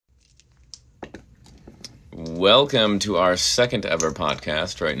welcome to our second ever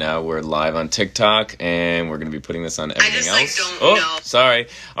podcast. Right now, we're live on TikTok, and we're going to be putting this on everything else. Don't know. Sorry,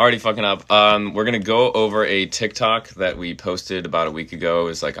 already fucking up. We're going to go over a TikTok that we posted about a week ago. It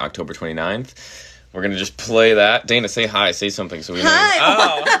was like October 29th. We're going to just play that. Dana, say hi. Say something so we know.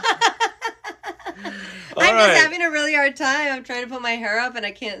 Hi. I'm right. just having a really hard time. I'm trying to put my hair up and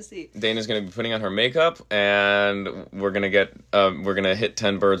I can't see. Dana's going to be putting on her makeup, and we're going to hit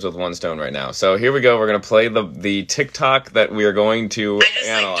 10 birds with one stone right now. So here we go. We're going to play the TikTok that we are going to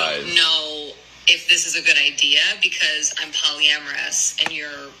analyze. I don't know if this is a good idea because I'm polyamorous and you're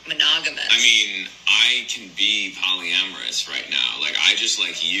monogamous. I mean, I can be polyamorous right now. Like, I just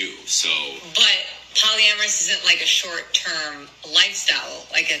like you, so... But polyamorous isn't like a short-term lifestyle.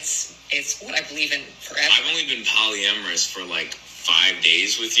 Like, it's what I believe in forever. I've only been polyamorous for like 5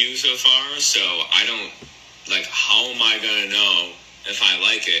 days with you so far, so I don't... Like, how am I gonna know if I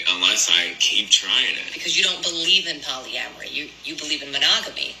like it unless I keep trying it? Because you don't believe in polyamory. You believe in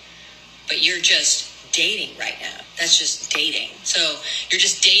monogamy. But you're just dating right now. That's just dating. So you're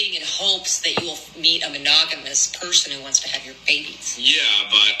just dating in hopes that you will meet a monogamous person who wants to have your babies. Yeah,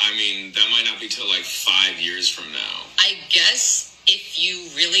 but I mean, that might not be till like 5 years from now. I guess if you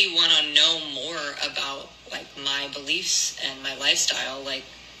really want to know more about like my beliefs and my lifestyle, like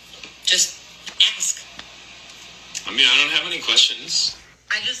just ask. I mean, I don't have any questions.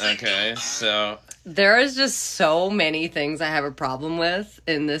 I just like Okay, so... There is just so many things I have a problem with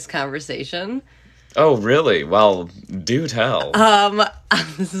in this conversation. Oh, really? Well, do tell.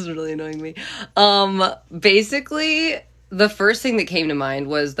 This is really annoying me. Basically, the first thing that came to mind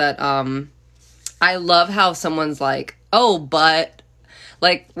was that, I love how someone's like, oh, but,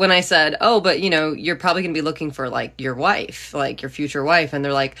 like, when I said, oh, but, you know, you're probably going to be looking for, like, your wife, like, your future wife. And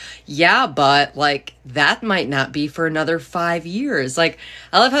they're like, yeah, but, like, that might not be for another 5 years. Like,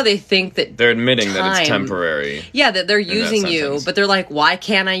 I love how they think that They're admitting that it's temporary. Yeah, that they're using you, sentence. but they're like, why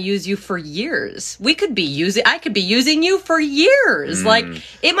can't I use you for years? I could be using you for years. Like,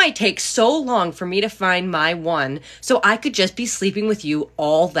 it might take so long for me to find my one, so I could just be sleeping with you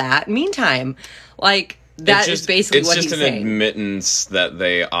all that meantime. Like, that is basically what he's saying. It's just an admittance that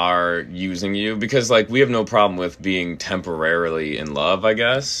they are using you, because, like, we have no problem with being temporarily in love, I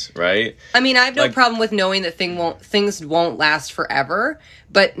guess, right? I mean, I have no problem with knowing that things won't last forever,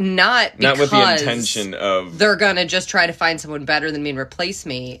 but not with the intention of... they're gonna just try to find someone better than me and replace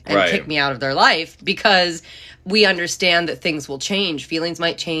me and Right. kick me out of their life, because we understand that things will change. Feelings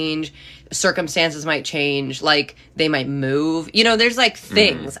might change. Circumstances might change. Like, they might move. You know, there's, like,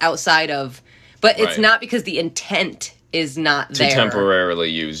 things outside of... But it's Right. not because the intent is not to there.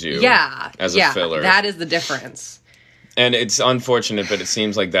 temporarily use you as a filler. That is the difference. And it's unfortunate, but it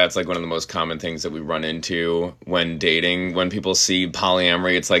seems like that's like one of the most common things that we run into when dating. When people see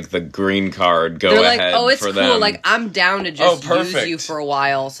polyamory, it's like the green card. They're like, oh, it's for cool. them. Like, I'm down to just use perfect. you for a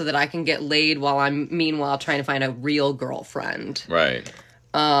while so that I can get laid while I'm meanwhile trying to find a real girlfriend. Right.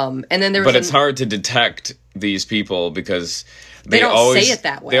 And then there's But it's hard to detect these people because they don't always say it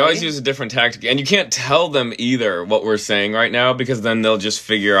that way. They always use a different tactic, and you can't tell them either what we're saying right now, because then they'll just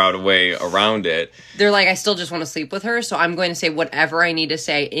figure out a way around it. They're like, I still just want to sleep with her, so I'm going to say whatever I need to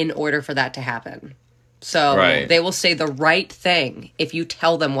say in order for that to happen. So Right. they will say the right thing if you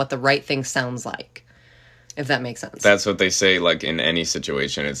tell them what the right thing sounds like. If that makes sense. That's what they say, like, in any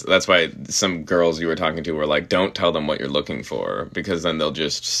situation. That's why some girls you were talking to were like, don't tell them what you're looking for, because then they'll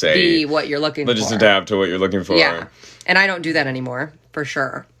just say... Be what you're looking for. They'll just adapt to what you're looking for. Yeah. And I don't do that anymore, for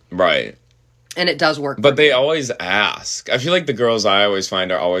sure. Right. And it does work. But they always ask. I feel like the girls I always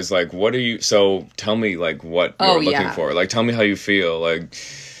find are always like, what are you... So, tell me, like, what you're looking for. Like, tell me how you feel. Like,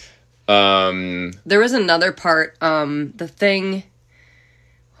 There was another part, the thing...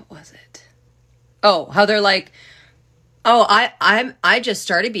 What was it? Oh, how they're like, oh, I just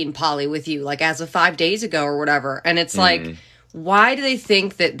started being poly with you, like, as of 5 days ago or whatever. And it's like, why do they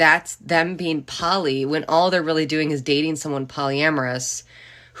think that that's them being poly when all they're really doing is dating someone polyamorous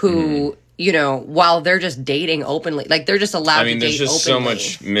who, you know, while they're just dating openly, like, they're just allowed to date openly. there's just so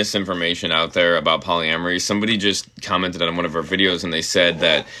much misinformation out there about polyamory. Somebody just commented on one of our videos, and they said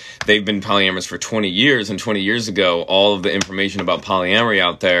that they've been polyamorous for 20 years, and 20 years ago, all of the information about polyamory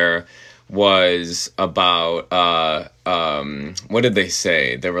out there was about, what did they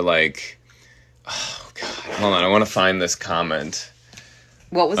say? They were like, oh, God, hold on, I want to find this comment.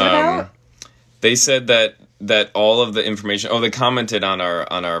 What was it about? They said that all of the information, they commented on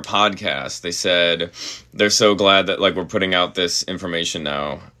our podcast. They said they're so glad that, like, we're putting out this information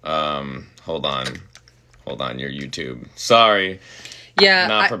now. Hold on, your YouTube. Sorry. Yeah,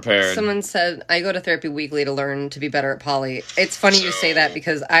 not prepared. Someone said, I go to therapy weekly to learn to be better at poly. It's funny you say that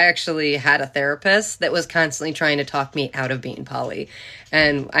because I actually had a therapist that was constantly trying to talk me out of being poly.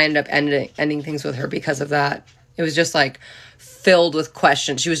 And I ended up ending things with her because of that. It was just like filled with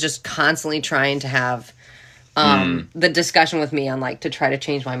questions. She was just constantly trying to have the discussion with me on like to try to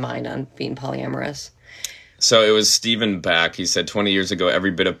change my mind on being polyamorous. So it was Stephen Back. He said 20 years ago, every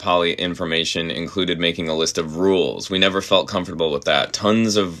bit of poly information included making a list of rules. We never felt comfortable with that.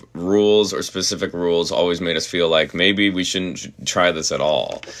 Tons of rules or specific rules always made us feel like maybe we shouldn't try this at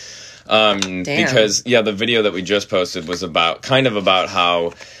all. Because, the video that we just posted was about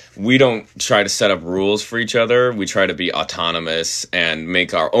how we don't try to set up rules for each other. We try to be autonomous and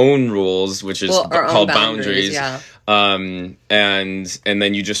make our own rules, which is called boundaries. Yeah. And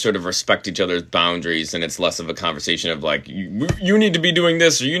then you just sort of respect each other's boundaries, and it's less of a conversation of like, you need to be doing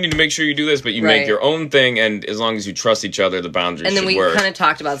this, or you need to make sure you do this, but you make your own thing, and as long as you trust each other, the boundaries should work. And then we kind of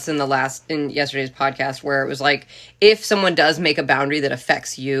talked about this in yesterday's podcast, where it was like, if someone does make a boundary that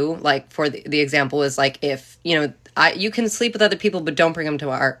affects you, like for the example is like, if, you can sleep with other people, but don't bring them to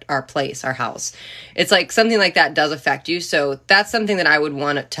our place, our house. It's like something like that does affect you. So that's something that I would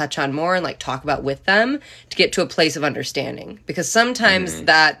want to touch on more and like talk about with them to get to a place of understanding. Because sometimes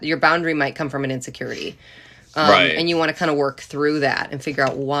that your boundary might come from an insecurity. And you want to kind of work through that and figure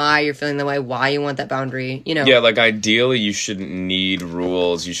out why you're feeling that way, why you want that boundary, Yeah, like ideally you shouldn't need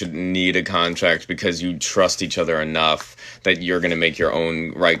rules. You shouldn't need a contract because you trust each other enough that you're going to make your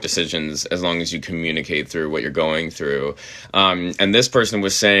own right decisions as long as you communicate through what you're going through. And this person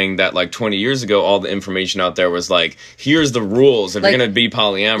was saying that like 20 years ago, all the information out there was like, here's the rules if you're going to be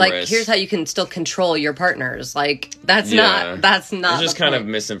polyamorous. Like, here's how you can still control your partners. Like, that's not It's just kind of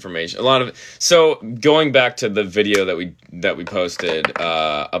misinformation. A lot of so going back to the video that we posted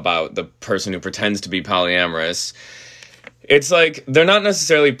about the person who pretends to be polyamorous, it's like they're not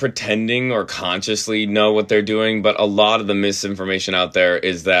necessarily pretending or consciously know what they're doing, but a lot of the misinformation out there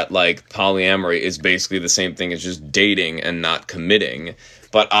is that like polyamory is basically the same thing as just dating and not committing.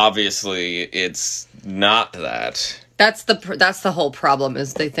 But obviously it's not that. That's the whole problem,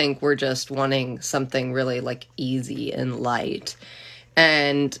 is they think we're just wanting something really like easy and light.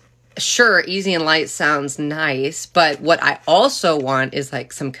 And sure, easy and light sounds nice, but what I also want is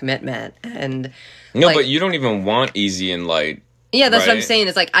like some commitment. And no, but you don't even want easy and light. Yeah, that's what I'm saying.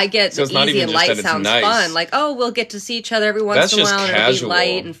 It's like, I get so easy and light sounds nice. Fun. Like, oh, we'll get to see each other every once in a while and it'll be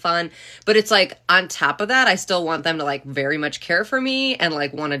light and fun. But it's like, on top of that, I still want them to like very much care for me and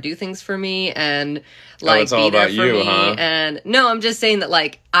like want to do things for me and like it's all be there about for you, me. huh? And no, I'm just saying that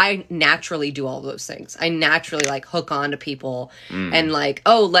like, I naturally do all those things. I naturally like hook on to people and like,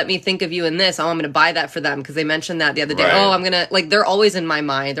 oh, let me think of you in this. Oh, I'm going to buy that for them because they mentioned that the other day. Right. Oh, I'm going to like, they're always in my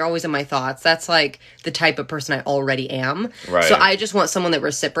mind. They're always in my thoughts. That's like the type of person I already am. Right. So I just want someone that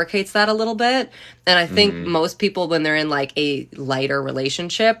reciprocates that a little bit. And I think most people, when they're in like a lighter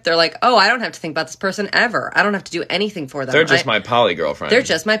relationship, they're like, oh, I don't have to think about this person ever. I don't have to do anything for them. They're just my poly girlfriend. They're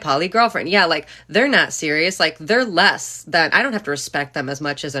just my poly girlfriend. Yeah, like they're not serious. Like they're less than, I don't have to respect them as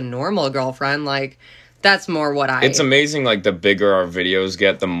much as a normal girlfriend. Like that's more what It's amazing, like the bigger our videos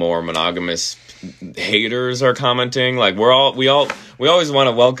get, the more monogamous haters are commenting. Like we always want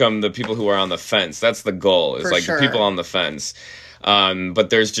to welcome the people who are on the fence. That's the goal. Is like the people on the fence. But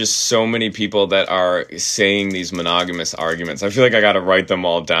there's just so many people that are saying these monogamous arguments. I feel like I got to write them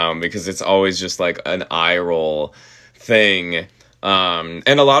all down because it's always just like an eye roll thing. And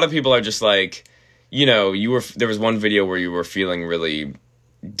a lot of people are just like, there was one video where you were feeling really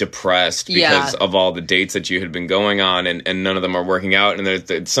depressed because of all the dates that you had been going on and none of them are working out.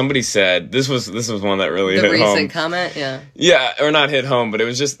 And somebody said, this was one that really hit home. The recent comment, or not hit home, but it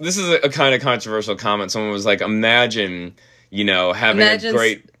was just, this is a kind of controversial comment. Someone was like, imagine having a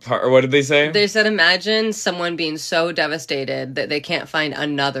great part, or what did they say? They said, imagine someone being so devastated that they can't find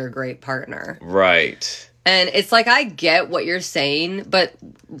another great partner. Right. And it's like, I get what you're saying, but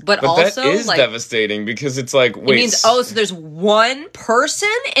also that is like, devastating because it's like, wait. It means, so there's one person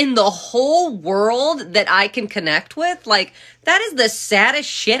in the whole world that I can connect with? Like, that is the saddest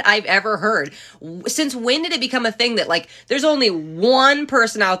shit I've ever heard. Since when did it become a thing that like, there's only one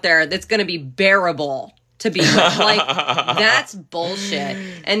person out there that's going to be bearable to be with? Like, that's bullshit.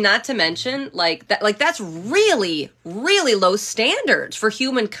 And not to mention, like that's really, really low standards for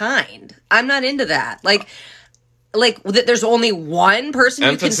humankind. I'm not into that. Like there's only one person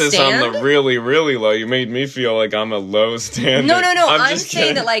Emphasis you can stand. On the really, really low. You made me feel like I'm a low standard. No. I'm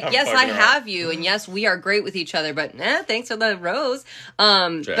saying that, like, yes, I have you, and yes, we are great with each other, but thanks for the rose.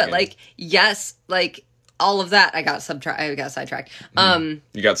 But like, yes, like, all of that, I got sidetracked. You got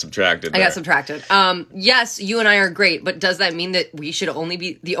subtracted. I got subtracted. Yes, you and I are great, but does that mean that we should only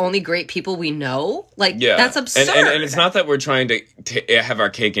be the only great people we know? Like, that's absurd. And it's not that we're trying to have our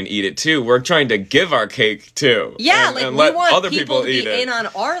cake and eat it too. We're trying to give our cake too. Yeah, and we let want other people to eat be it. in on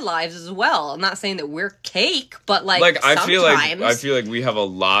our lives as well. I'm not saying that we're cake, but like I sometimes... feel like we have a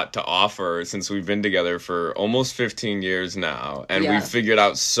lot to offer since we've been together for almost 15 years now, and we've figured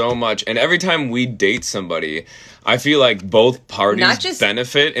out so much. And every time we date somebody, I feel like both parties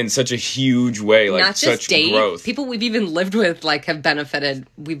benefit in such a huge way, like not just such growth. People we've even lived with like have benefited.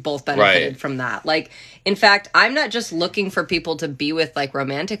 We've both benefited from that. Like, in fact, I'm not just looking for people to be with like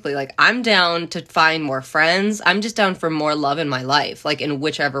romantically. Like, I'm down to find more friends. I'm just down for more love in my life, like in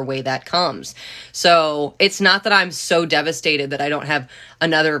whichever way that comes. So it's not that I'm so devastated that I don't have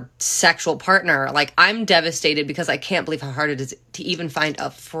another sexual partner. Like, I'm devastated because I can't believe how hard it is to even find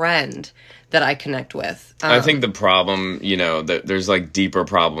a friend that I connect with. I think the problem, that there's like deeper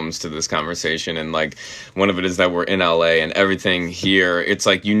problems to this conversation. And like one of it is that we're in LA and everything here. It's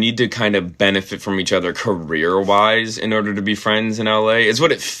like you need to kind of benefit from each other career wise in order to be friends in LA. It's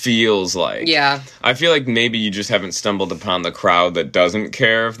what it feels like. Yeah. I feel like maybe you just haven't stumbled upon the crowd that doesn't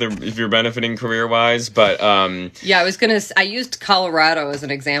care if you're benefiting career wise. But yeah, I used Colorado as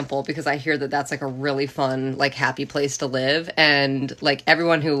an example because I hear that that's like a really fun, like happy place to live. And like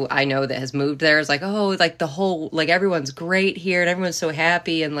everyone who I know that has moved there is like, oh, like the whole, like everyone's great here and everyone's so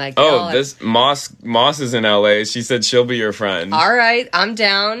happy and like, this Moss is in LA. She said she'll be your friend. All right, I'm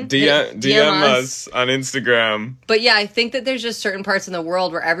down. DM us on Instagram. But yeah, I think that there's just certain parts in the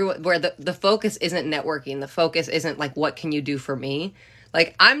world where the focus isn't networking. The focus isn't like, what can you do for me?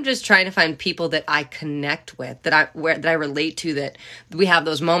 Like, I'm just trying to find people that I connect with, that I relate to, that we have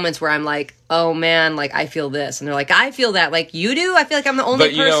those moments where I'm like, oh man, like I feel this. And they're like, I feel that. Like, you do? I feel like I'm the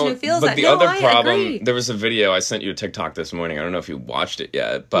only person who feels that. But the other problem, there was a video, I sent you a TikTok this morning. I don't know if you watched it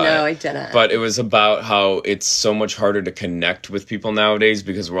yet. But, no, I didn't. But it was about how it's so much harder to connect with people nowadays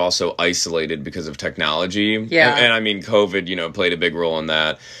because we're all so isolated because of technology. Yeah. And I mean, COVID, played a big role in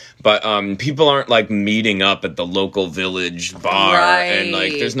that. But people aren't like meeting up at the local village bar, and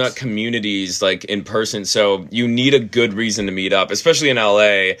like there's not communities like in person. So you need a good reason to meet up, especially in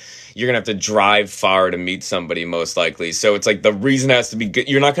LA. You're gonna have to drive far to meet somebody most likely. So it's like the reason has to be good.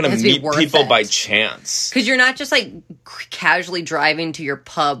 You're not gonna meet people by chance because you're not just like casually driving to your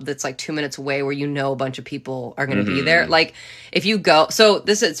pub that's like 2 minutes away where a bunch of people are gonna be there. Like if you go, so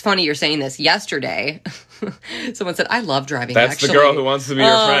it's funny you're saying this. Yesterday, someone said, "I love driving." That's actually. The girl who wants to be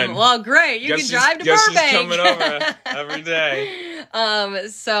your friend. Well, great. You can drive to Burbank. She's coming over every day.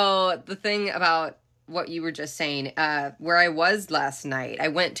 So the thing about what you were just saying, where I was last night, I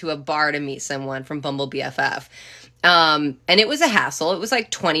went to a bar to meet someone from Bumble BFF. And it was a hassle. It was like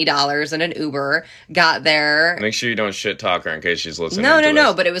 $20 in an Uber. Got there. Make sure you don't shit talk her in case she's listening.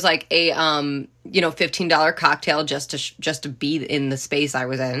 No. But it was like a $15 cocktail just to be in the space I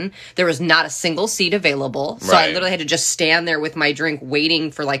was in. There was not a single seat available, so I literally had to just stand there with my drink,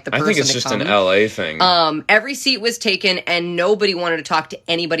 waiting for like the person to come. I think it's just an LA thing. Every seat was taken, and nobody wanted to talk to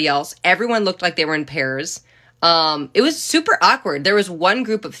anybody else. Everyone looked like they were in pairs. It was super awkward. There was one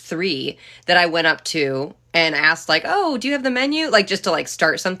group of 3 that I went up to and asked like, oh, do you have the menu? Like just to like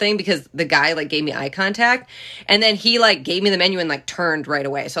start something, because the guy like gave me eye contact, and then he like gave me the menu and like turned right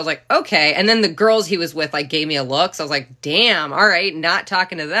away. So I was like, okay. And then the girls he was with like gave me a look. So I was like, damn, all right, not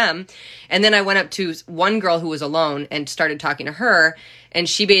talking to them. And then I went up to one girl who was alone and started talking to her, and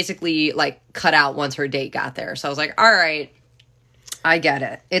she basically like cut out once her date got there. So I was like, all right, I get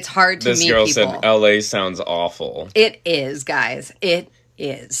it. It's hard to meet people. This girl said LA sounds awful. It is, guys. It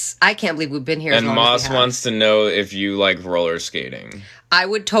is. I can't believe we've been here as long Moss as we have. wants to know if you like roller skating. I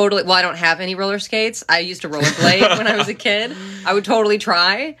would totally... Well, I don't have any roller skates. I used to rollerblade when I was a kid. I would totally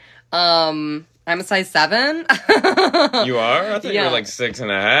try. I'm a size 7. You are? I thought you were like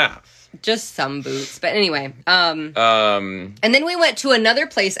 6.5. Just some boots. But anyway. And then we went to another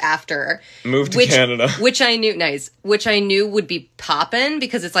place after. Moved to Canada. Which I knew... Nice. Which I knew would be poppin'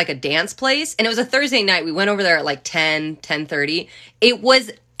 because it's like a dance place. And it was a Thursday night. We went over there at like 10:30. It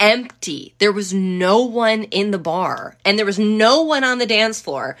was empty. There was no one in the bar. And there was no one on the dance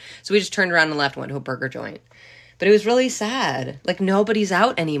floor. So we just turned around and left and went to a burger joint. But it was really sad. Like, nobody's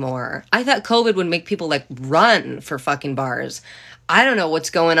out anymore. I thought COVID would make people, like, run for fucking bars. I don't know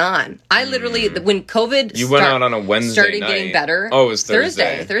what's going on. I literally, when COVID went out on a Wednesday started night. Getting better. Oh, it was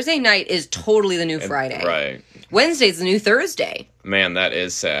Thursday. Thursday night is totally the new Friday. Right. Wednesday's the new Thursday. Man, that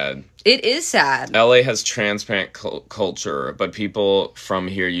is sad. It is sad. LA has transplant culture, but people from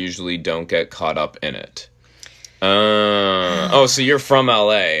here usually don't get caught up in it. So you're from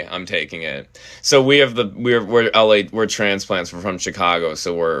LA, I'm taking it. So we're LA, we're transplants, we're from Chicago,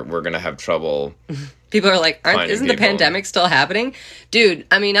 so we're gonna have trouble. People are like, isn't the pandemic still happening? Dude,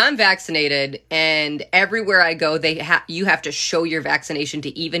 I mean, I'm vaccinated, and everywhere I go, you have to show your vaccination to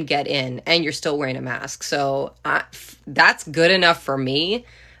even get in, and you're still wearing a mask. So that's good enough for me.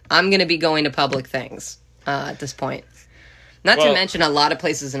 I'm going to be going to public things at this point. Not to mention, a lot of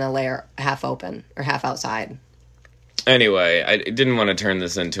places in LA are half open or half outside. Anyway, I didn't want to turn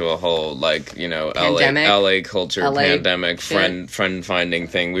this into a whole, like, you know, LA culture, pandemic, friend finding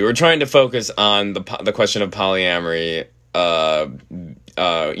thing. We were trying to focus on the question of polyamory,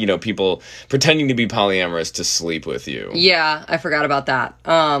 you know, people pretending to be polyamorous to sleep with you. Yeah, I forgot about that.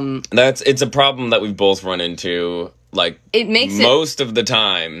 It's a problem that we've both run into, like, most of the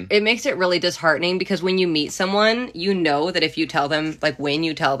time. It makes it really disheartening because when you meet someone, you know that if you tell them, like, when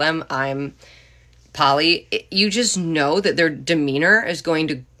you tell them I'm poly, you just know that their demeanor is going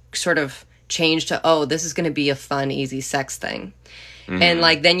to sort of change to, oh, this is going to be a fun, easy sex thing. Mm-hmm. And,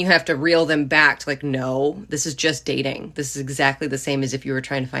 like, then you have to reel them back to, like, no, this is just dating. This is exactly the same as if you were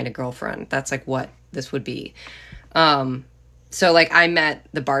trying to find a girlfriend. That's, like, what this would be. So, like, I met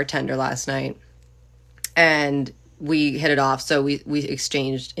the bartender last night, and we hit it off, so we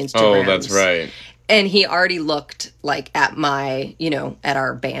exchanged Instagrams. Oh, that's right. And he already looked, like, at my, you know, at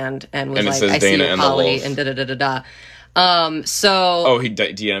our band and was and like, I see you, Polly, and da-da-da-da-da. Oh, he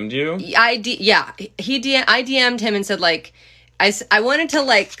DM'd you? I DM'd him and said, like, I wanted to,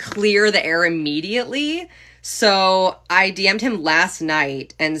 like, clear the air immediately. So I DM'd him last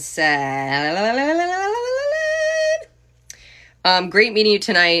night and said, great meeting you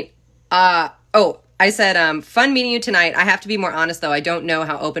tonight. I said, fun meeting you tonight. I have to be more honest, though. I don't know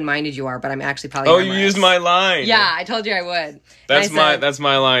how open-minded you are, but I'm actually polyamorous. Oh, you used my line. Yeah, I told you I would. That's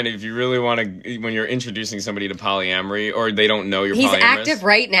my line. If you really want to, when you're introducing somebody to polyamory, or they don't know you're polyamorous. He's active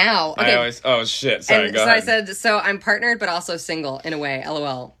right now. Okay. Oh, shit. Sorry, go ahead. So I said, I'm partnered, but also single, in a way,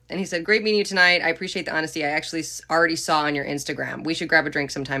 LOL. And he said, great meeting you tonight. I appreciate the honesty. I actually already saw on your Instagram. We should grab a drink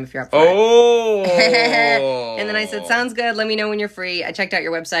sometime if you're up for it. And then I said, sounds good. Let me know when you're free. I checked out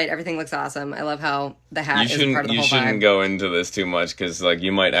your website. Everything looks awesome. I love how the hat is part of the whole vibe. You shouldn't go into this too much because, like,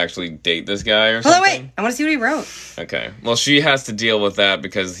 you might actually date this guy or something. Hold on, wait. I want to see what he wrote. Okay. Well, she has to deal with that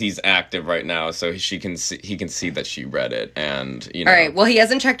because he's active right now, so he can see that she read it, and, you know. All right. Well, he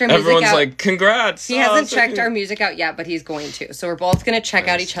hasn't checked our music out. Everyone's like, congrats. He hasn't checked our music out yet, but he's going to. So we're both going to check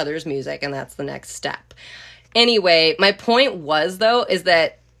out each other's music, and that's the next step. Anyway, my point was, though, is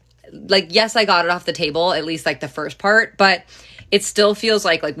that, like, yes, I got it off the table, at least, like, the first part, but it still feels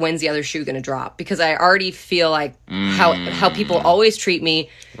like when's the other shoe gonna drop? Because I already feel like how people always treat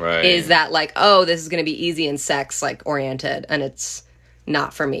me is that, like, oh, this is gonna be easy and sex, like, oriented, and it's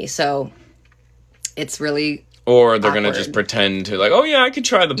not for me. So it's really Or they're going to just pretend to, like, oh, yeah, I could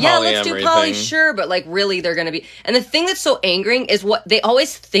try the polyamory thing. Yeah, let's do poly, sure. But, like, really, they're going to be... And the thing that's so angering is what... They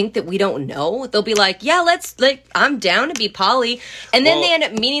always think that we don't know. They'll be like, yeah, let's... Like, I'm down to be poly. And then they end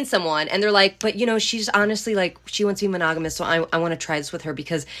up meeting someone, and they're like, but, you know, she's honestly, like, she wants to be monogamous, so I want to try this with her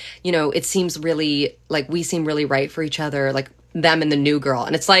because, you know, it seems really... Like, we seem really right for each other, like, them and the new girl.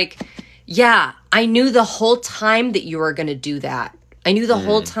 And it's like, yeah, I knew the whole time that you were going to do that. I knew the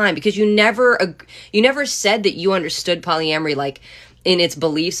whole time because you never said that you understood polyamory, like, in its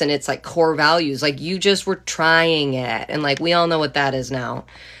beliefs and its, like, core values. Like, you just were trying it. And, like, we all know what that is now.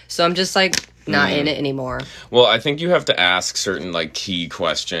 So I'm just, like, not in it anymore. Well, I think you have to ask certain, like, key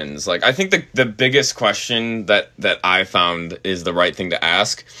questions. Like, I think the biggest question that I found is the right thing to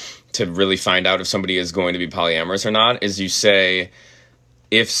ask to really find out if somebody is going to be polyamorous or not is you say,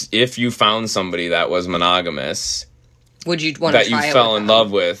 if you found somebody that was monogamous... Would you want to try it that you fell in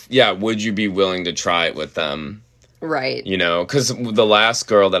love with? Yeah, would you be willing to try it with them? Right. You know, because the last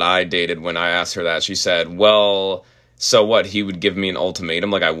girl that I dated, when I asked her that, she said, well, so what? He would give me an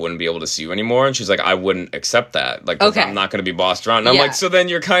ultimatum, like I wouldn't be able to see you anymore? And she's like, I wouldn't accept that. Like, okay. I'm not going to be bossed around. And I'm like, so then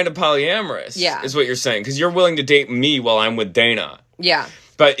you're kind of polyamorous, is what you're saying. Because you're willing to date me while I'm with Dana. Yeah.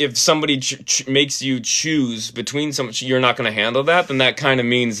 But if somebody makes you choose between someone, you're not going to handle that, then that kind of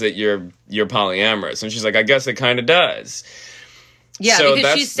means that you're polyamorous. And she's like, I guess it kind of does. Yeah, so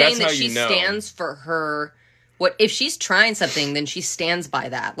because she's saying that she stands for her. What if she's trying something, then she stands by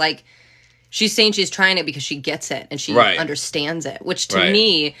that. Like, she's saying she's trying it because she gets it and she understands it, which to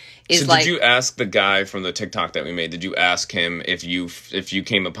me is like... So did you ask the guy from the TikTok that we made, did you ask him if you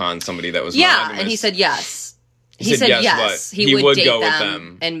came upon somebody that was monogamous? And he said yes. He said yes. What? He would date go them with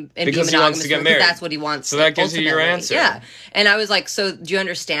them and because be he wants monogamous to get because married. that's what he wants. So that gives you your ultimately. answer. Yeah. And I was like, so do you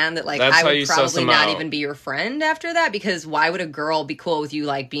understand that, like, That's I how would you suss probably them not out. even be your friend after that? Because why would a girl be cool with you,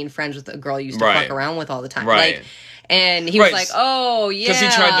 like, being friends with a girl you used to Right. fuck around with all the time? Right. Like, and he was like, oh, yeah. Because he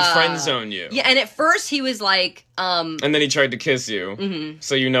tried to friend zone you. Yeah, and at first he was like, And then he tried to kiss you. Mm-hmm.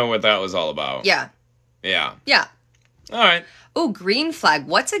 So you know what that was all about. Yeah. Yeah. Yeah. All right. Oh, green flag.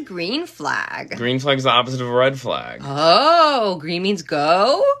 What's a green flag? Green flag's the opposite of a red flag. Oh, green means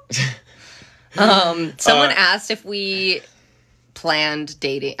go? Someone asked if we planned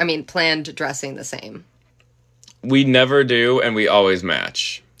dressing the same. We never do, and we always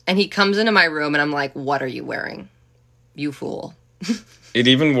match. And he comes into my room, and I'm like, what are you wearing? You fool. It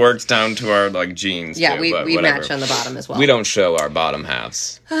even works down to our, like, jeans, Yeah, too, we whatever. match on the bottom as well. We don't show our bottom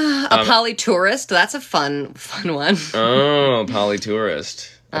halves. A polytourist, that's a fun one. Oh, polytourist.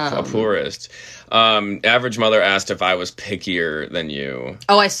 A poorist. Average Mother asked if I was pickier than you.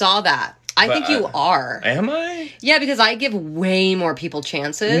 Oh, I saw that. I think you are. Am I? Yeah, because I give way more people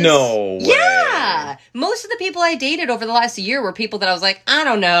chances. No way. Yeah. Most of the people I dated over the last year were people that I was like, I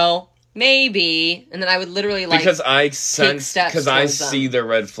don't know, maybe. And then I would literally, like, because I sense, because I see the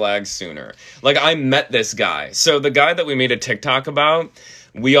red flags sooner. Like, I met this guy. So the guy that we made a TikTok about,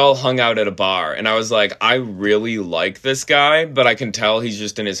 we all hung out at a bar, and I was like, I really like this guy, but I can tell he's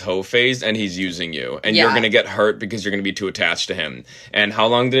just in his hoe phase, and he's using you. And you're going to get hurt because you're going to be too attached to him. And how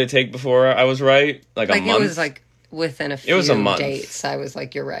long did it take before I was right? Like a month? It was, like, within a few dates. I was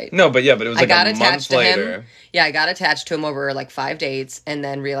like, you're right. No, but it was like a month later. Him. Yeah, I got attached to him over, like, 5 dates, and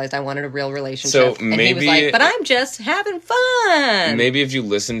then realized I wanted a real relationship. So and he was like, but I'm just having fun. Maybe if you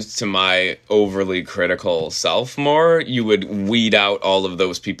listened to my overly critical self more, you would weed out all of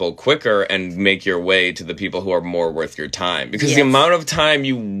those people quicker and make your way to the people who are more worth your time. Because the amount of time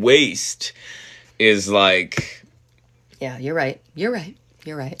you waste is like... Yeah, you're right. You're right.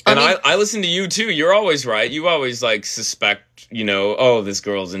 You're right. And I listen to you, too. You're always right. You always, like, suspect, oh, this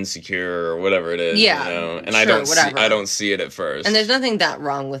girl's insecure or whatever it is. Yeah, And sure, I don't see it at first. And there's nothing that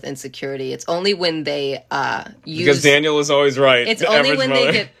wrong with insecurity. It's only when they use... Because Daniel is always right. It's only when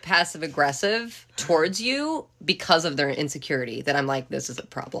they get passive-aggressive towards you because of their insecurity that I'm like, this is a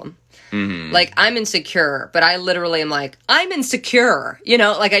problem. Mm-hmm. Like, I'm insecure, but I literally am like, I'm insecure.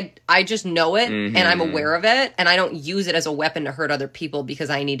 Like, I just know it, and I'm aware of it, and I don't use it as a weapon to hurt other people because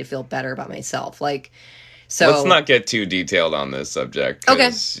I need to feel better about myself. Like, so... Let's not get too detailed on this subject.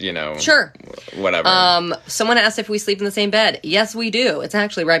 Okay. Sure. Whatever. Someone asked if we sleep in the same bed. Yes, we do. It's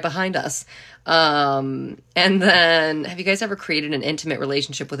actually right behind us. And then, have you guys ever created an intimate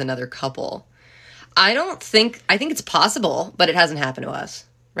relationship with another couple? I think it's possible, but it hasn't happened to us,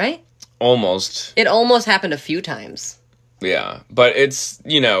 right? Almost. It almost happened a few times. Yeah, but it's,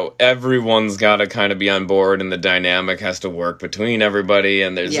 everyone's got to kind of be on board, and the dynamic has to work between everybody,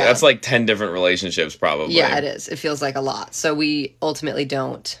 and that's like 10 different relationships probably. Yeah, it is. It feels like a lot. So we ultimately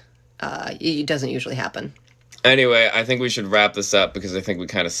don't, it doesn't usually happen. Anyway, I think we should wrap this up because I think we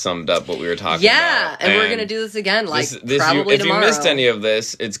kind of summed up what we were talking about. Yeah, and we're going to do this again, probably if tomorrow. If you missed any of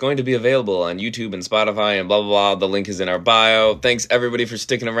this, it's going to be available on YouTube and Spotify and blah, blah, blah. The link is in our bio. Thanks, everybody, for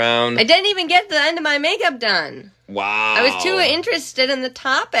sticking around. I didn't even get the end of my makeup done. Wow. I was too interested in the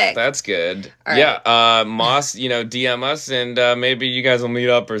topic. That's good. All right. Yeah, Moss, DM us, and maybe you guys will meet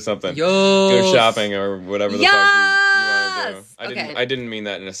up or something. Go shopping or whatever the fuck you want to do. I didn't mean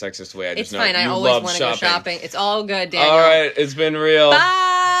that in a sexist way. I just it's fine. I always want to go shopping. It's all good, Daniel. All right. It's been real.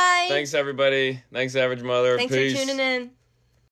 Bye. Thanks, everybody. Thanks, Average Mother. Thanks Peace. for tuning in.